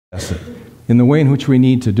in the way in which we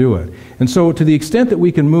need to do it. And so to the extent that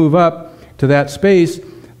we can move up to that space,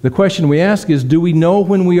 the question we ask is, do we know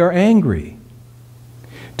when we are angry?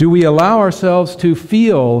 Do we allow ourselves to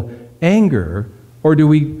feel anger, or do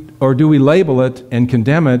we label it and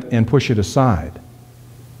condemn it and push it aside?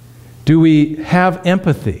 Do we have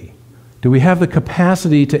empathy? Do we have the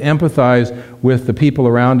capacity to empathize with the people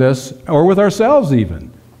around us, or with ourselves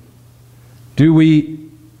even? Do we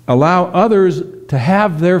allow others to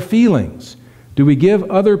have their feelings? Do we give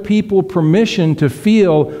other people permission to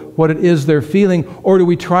feel what it is they're feeling, or do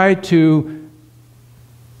we try to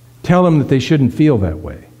tell them that they shouldn't feel that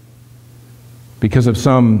way because of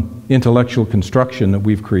some intellectual construction that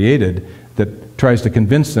we've created that tries to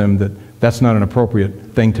convince them that that's not an appropriate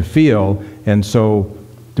thing to feel, and so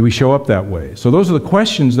do we show up that way? So those are the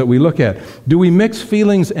questions that we look at. Do we mix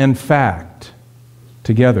feelings and fact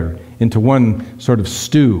together into one sort of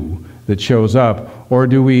stew that shows up, or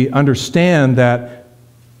do we understand that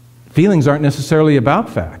feelings aren't necessarily about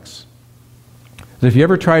facts? If you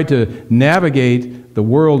ever tried to navigate the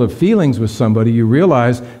world of feelings with somebody, you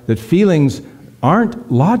realize that feelings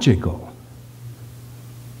aren't logical.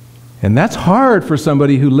 And that's hard for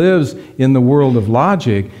somebody who lives in the world of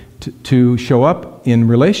logic to show up in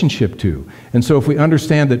relationship to. And so if we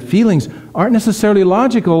understand that feelings aren't necessarily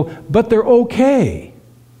logical, but they're okay.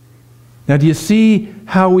 Now, do you see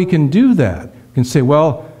how we can do that? You can say,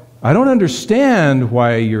 well, I don't understand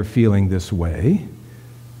why you're feeling this way.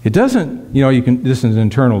 It doesn't, this is an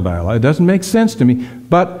internal dialogue. It doesn't make sense to me,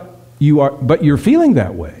 but you're feeling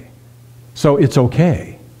that way. So it's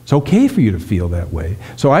okay. It's okay for you to feel that way.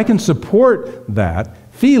 So I can support that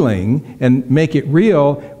feeling and make it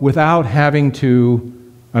real without having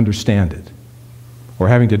to understand it, or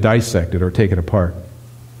having to dissect it or take it apart.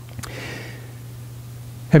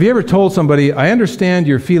 Have you ever told somebody, I understand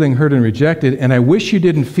you're feeling hurt and rejected, and I wish you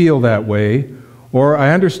didn't feel that way, or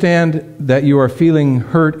I understand that you are feeling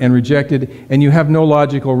hurt and rejected, and you have no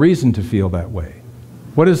logical reason to feel that way?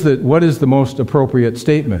 What is the most appropriate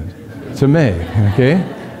statement to make? Okay?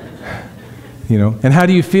 And how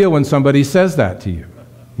do you feel when somebody says that to you?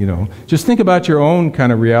 Just think about your own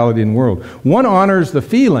kind of reality and world. One honors the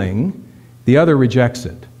feeling, the other rejects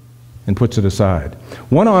it and puts it aside.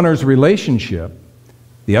 One honors relationship,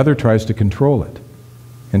 the other tries to control it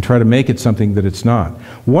and try to make it something that it's not.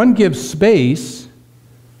 One gives space,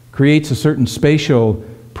 creates a certain spatial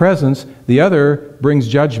presence. The other brings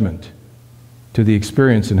judgment to the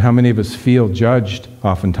experience. And how many of us feel judged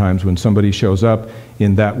oftentimes when somebody shows up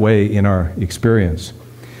in that way in our experience?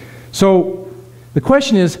 So the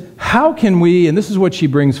question is, how can we, and this is what she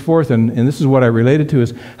brings forth, and this is what I related to,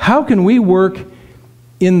 is how can we work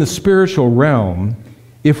in the spiritual realm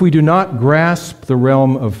if we do not grasp the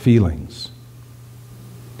realm of feelings?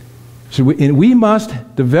 So we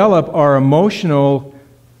must develop our emotional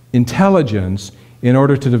intelligence in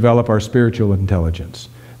order to develop our spiritual intelligence.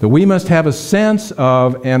 That we must have a sense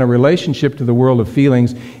of and a relationship to the world of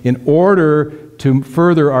feelings in order to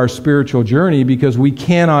further our spiritual journey, because we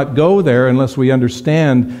cannot go there unless we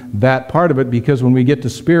understand that part of it, because when we get to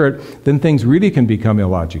spirit, then things really can become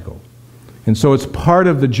illogical. And so it's part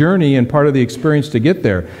of the journey and part of the experience to get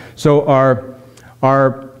there. So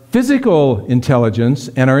our physical intelligence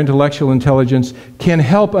and our intellectual intelligence can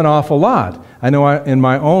help an awful lot. I know in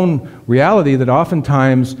my own reality that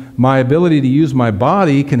oftentimes my ability to use my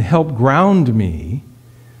body can help ground me.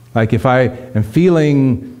 Like if I am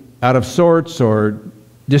feeling out of sorts or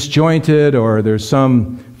disjointed, or there's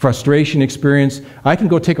some frustration experience, I can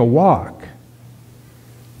go take a walk.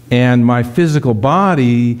 And my physical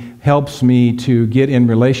body helps me to get in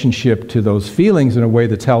relationship to those feelings in a way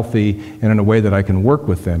that's healthy and in a way that I can work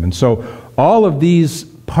with them. And so all of these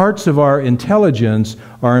parts of our intelligence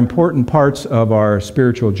are important parts of our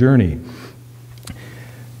spiritual journey.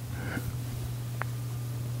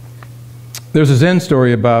 There's a Zen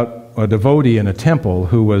story about a devotee in a temple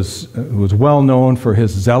who was well known for his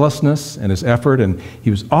zealousness and his effort, and he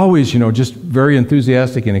was always, just very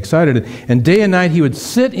enthusiastic and excited. And day and night he would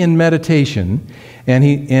sit in meditation, and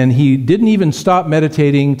he didn't even stop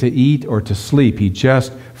meditating to eat or to sleep. He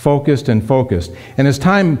just focused and focused. And as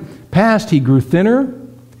time passed, he grew thinner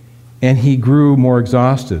and he grew more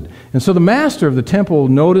exhausted. And so the master of the temple,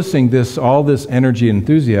 noticing all this energy and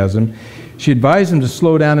enthusiasm, she advised him to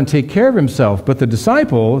slow down and take care of himself. But the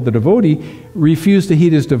disciple, the devotee, refused to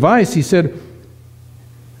heed his advice. He said,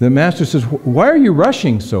 the master says, why are you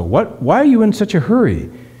rushing so? Why are you in such a hurry?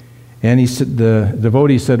 And the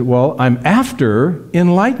devotee said, well, I'm after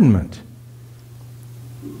enlightenment.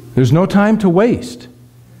 There's no time to waste.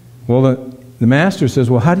 Well, the master says,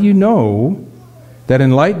 well, how do you know that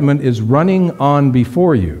enlightenment is running on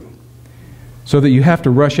before you, so that you have to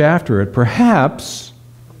rush after it. Perhaps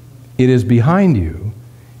it is behind you,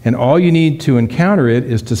 and all you need to encounter it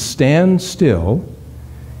is to stand still,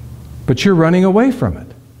 but you're running away from it.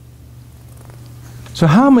 So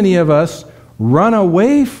how many of us run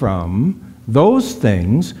away from those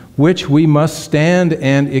things which we must stand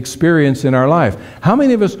and experience in our life? How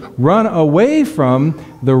many of us run away from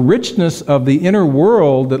the richness of the inner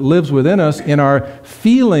world that lives within us in our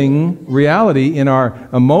feeling reality, in our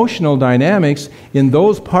emotional dynamics, in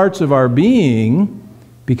those parts of our being,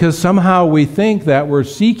 because somehow we think that we're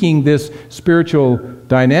seeking this spiritual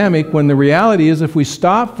dynamic, when the reality is, if we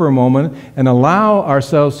stop for a moment and allow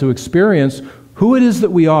ourselves to experience who it is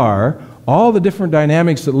that we are, all the different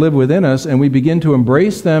dynamics that live within us, and we begin to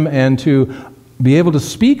embrace them and to be able to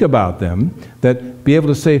speak about them, that be able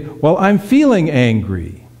to say, well, I'm feeling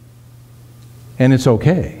angry, and it's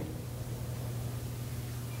okay.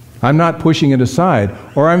 I'm not pushing it aside.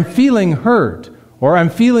 Or I'm feeling hurt, or I'm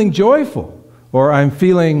feeling joyful, or I'm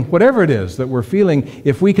feeling whatever it is that we're feeling.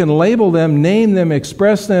 If we can label them, name them,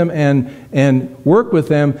 express them, and work with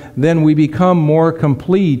them, then we become more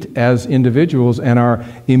complete as individuals, and our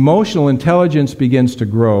emotional intelligence begins to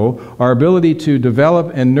grow. Our ability to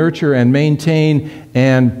develop and nurture and maintain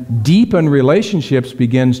and deepen relationships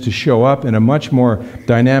begins to show up in a much more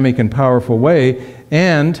dynamic and powerful way,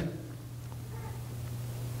 and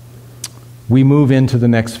we move into the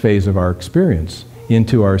next phase of our experience,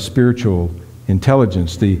 into our spiritual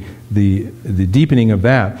intelligence, the deepening of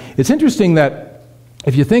that. It's interesting that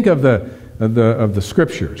if you think of the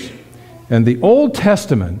Scriptures, and the Old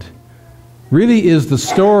Testament really is the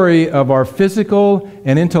story of our physical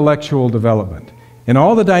and intellectual development, and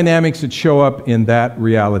all the dynamics that show up in that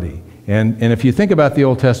reality. And if you think about the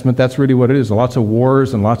Old Testament, that's really what it is. Lots of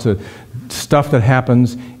wars and lots of stuff that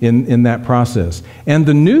happens in that process. And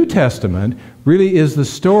the New Testament really is the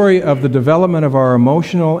story of the development of our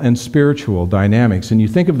emotional and spiritual dynamics. And you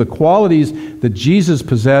think of the qualities that Jesus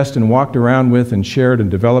possessed and walked around with and shared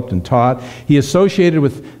and developed and taught. He associated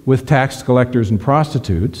with tax collectors and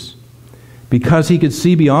prostitutes because he could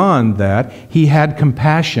see beyond that. He had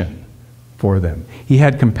compassion for them. He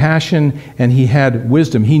had compassion and he had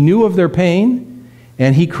wisdom. He knew of their pain,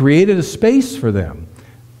 and he created a space for them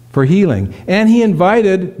for healing. And he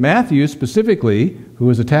invited Matthew specifically, who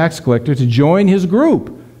was a tax collector, to join his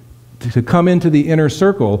group, to come into the inner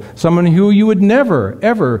circle, someone who you would never,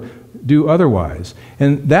 ever do otherwise.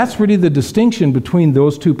 And that's really the distinction between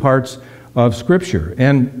those two parts of Scripture.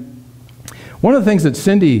 And one of the things that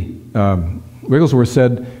Cindy Wigglesworth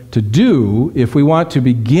said to do, if we want to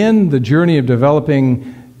begin the journey of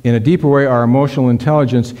developing in a deeper way our emotional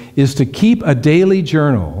intelligence, is to keep a daily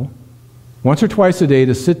journal, once or twice a day,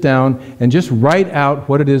 to sit down and just write out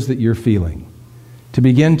what it is that you're feeling. To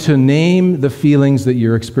begin to name the feelings that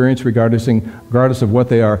you're experiencing regardless of what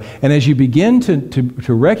they are. And as you begin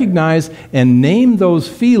to recognize and name those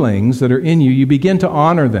feelings that are in you, you begin to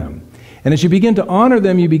honor them. And as you begin to honor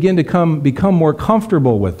them, you begin to become more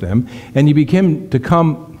comfortable with them, and you begin to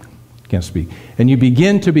become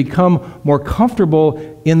more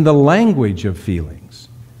comfortable in the language of feelings.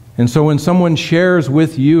 And so when someone shares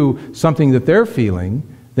with you something that they're feeling,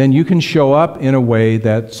 then you can show up in a way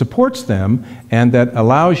that supports them and that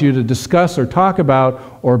allows you to discuss or talk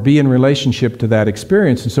about or be in relationship to that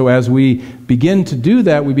experience. And so as we begin to do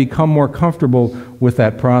that, we become more comfortable with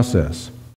that process.